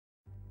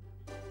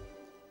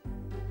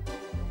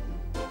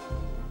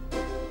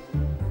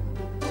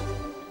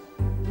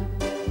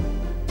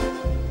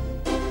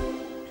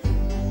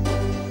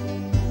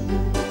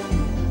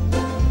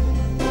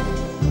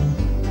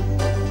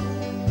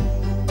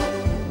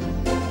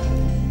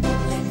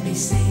me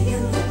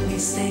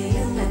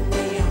sail, let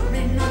the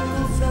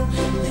Orinoco flow.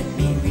 Let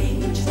me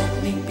reach,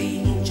 let me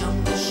beach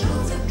on the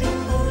shores of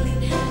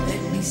Tripoli.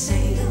 Let me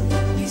sail,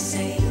 let me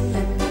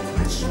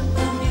crash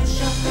upon your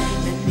shore.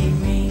 Let me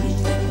reach,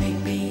 let me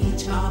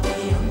beach far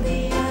beyond the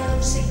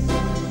yellow sea.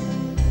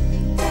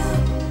 Down,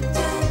 down,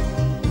 down,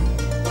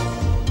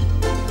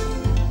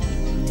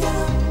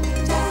 down, down,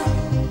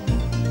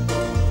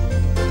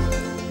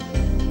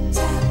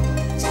 down,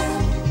 down,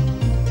 down.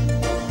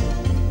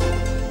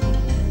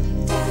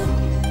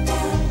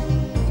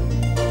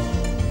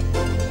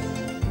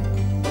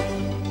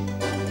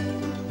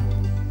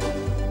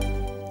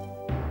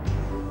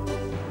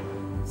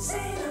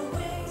 Sail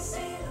away,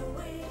 sail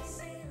away,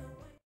 sail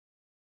away.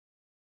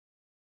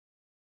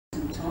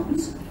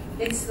 Tons.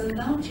 It's the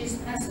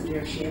largest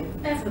passenger ship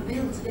ever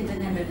built in the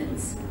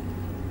Netherlands.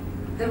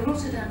 The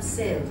Rotterdam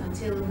sailed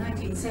until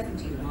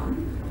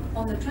 1971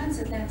 on the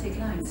transatlantic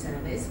line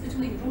service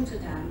between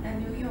Rotterdam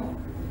and New York.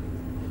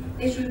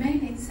 It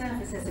remained in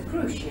service as a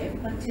cruise ship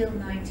until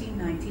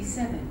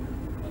 1997.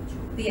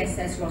 The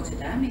SS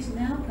Rotterdam is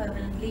now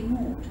permanently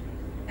moored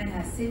and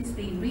has since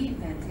been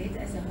reinvented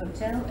as a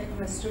hotel and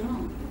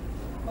restaurant,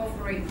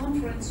 offering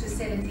conference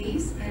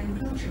facilities and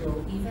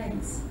cultural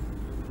events.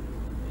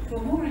 For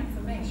more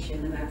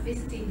information about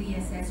visiting the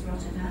SS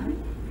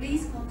Rotterdam,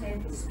 please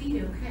contact the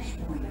Speedo Cash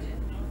Point.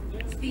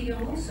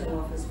 Speedo also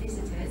offers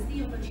visitors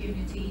the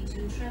opportunity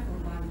to travel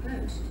by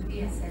boat to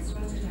the SS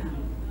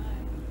Rotterdam.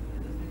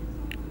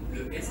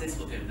 Le SS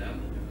Rotterdam,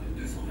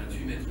 de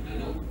 228 mètres de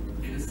long,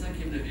 est le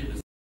 5e navire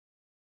de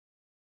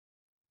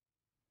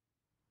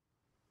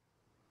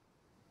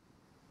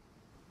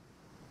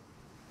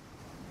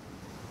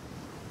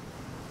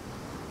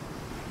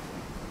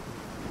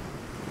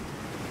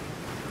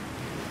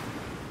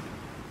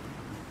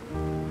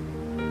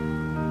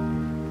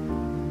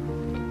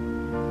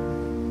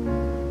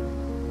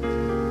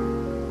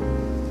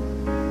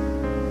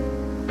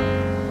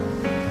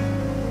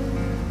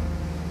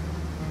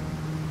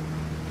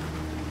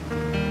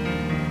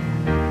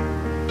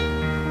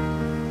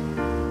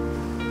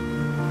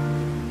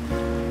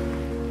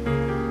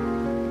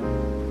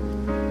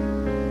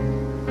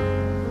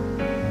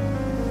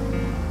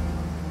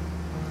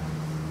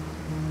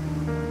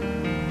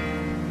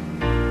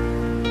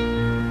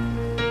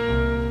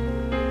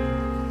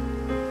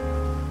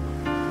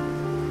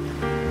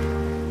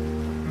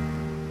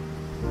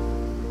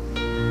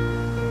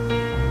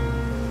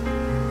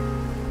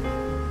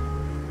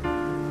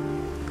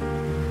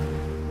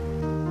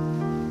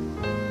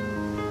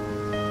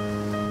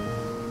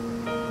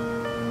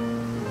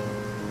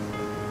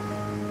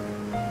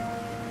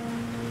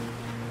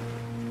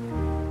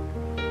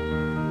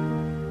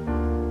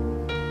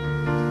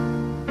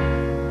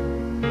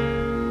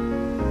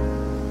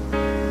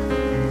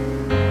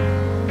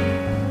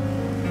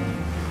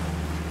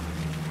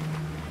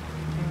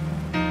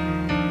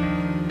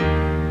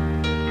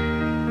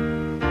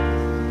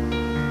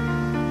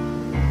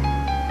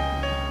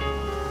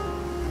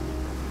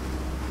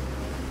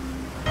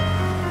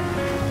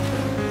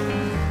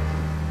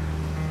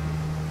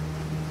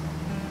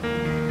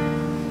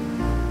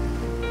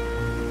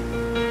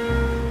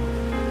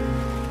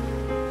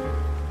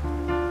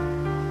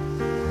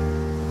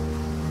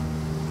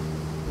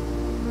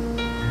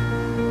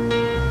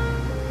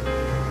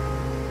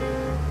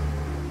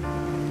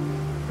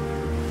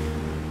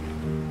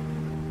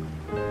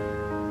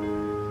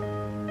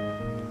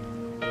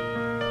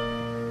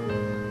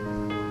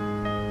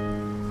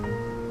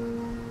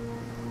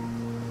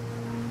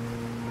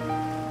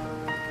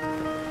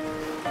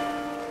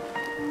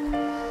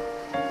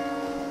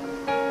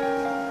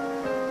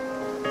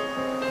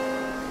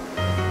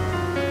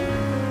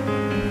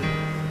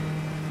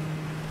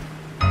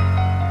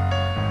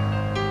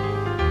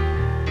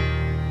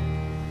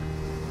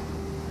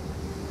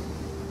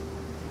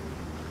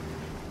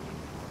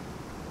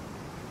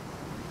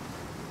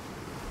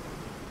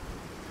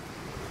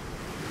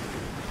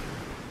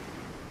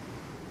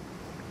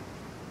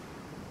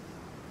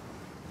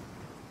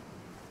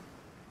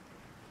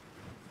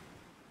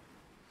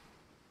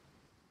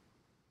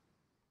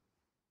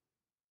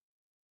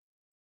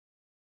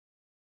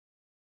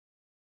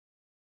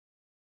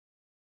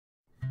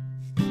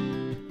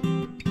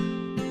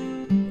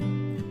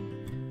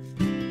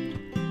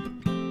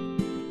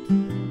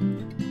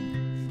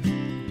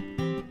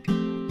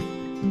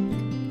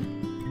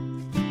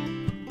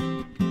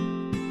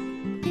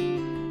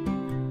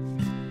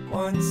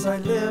Once I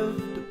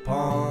lived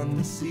upon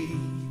the sea,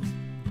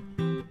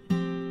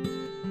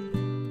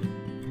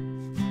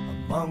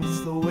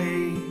 amongst the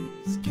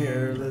waves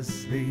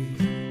carelessly,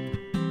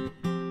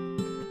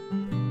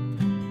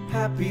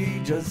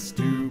 happy just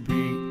to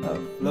be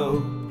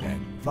afloat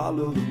and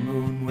follow the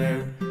moon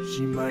where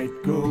she might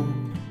go,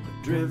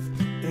 adrift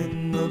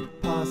in the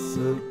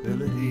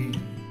possibility.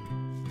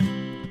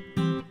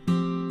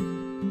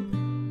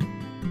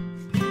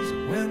 So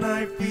when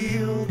I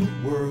feel the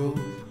world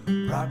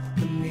rock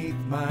beneath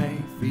my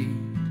feet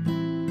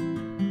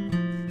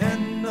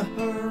and the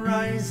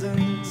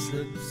horizon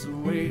slips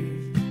away,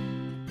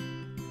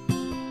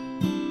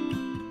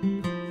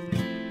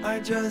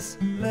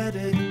 just let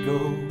it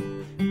go,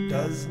 it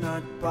does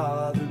not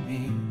bother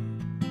me.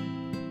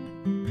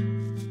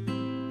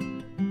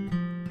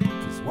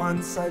 'Cause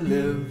once I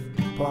lived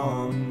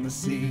upon the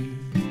sea.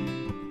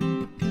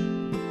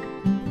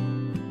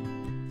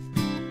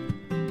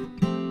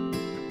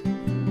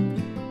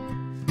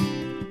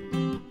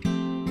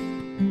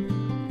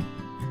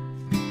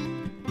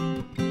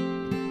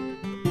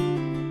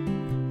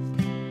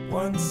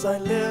 Once I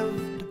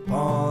lived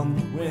upon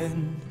the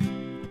wind,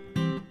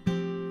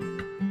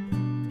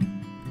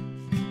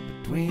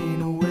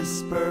 between a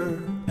whisper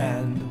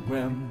and a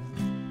whim.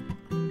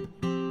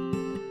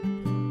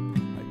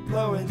 I'd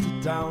blow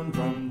into town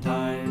from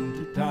time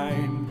to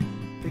time,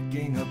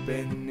 picking up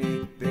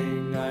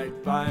anything I'd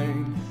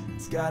find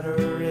and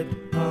scatter it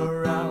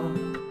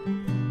around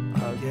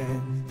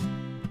again.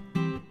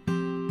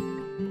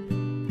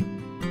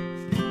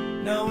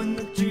 Now when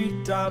the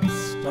treetops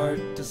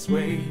start to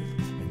sway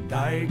and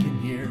I can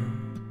hear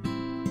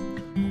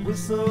a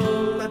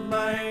whistle at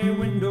my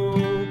window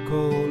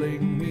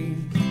calling me,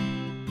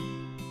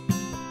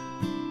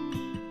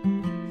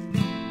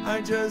 I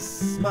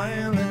just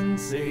smile and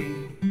say,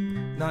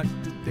 not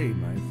today,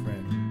 my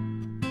friend.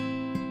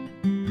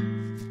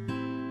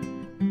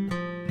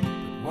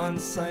 But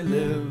once I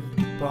lived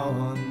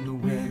upon the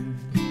wind.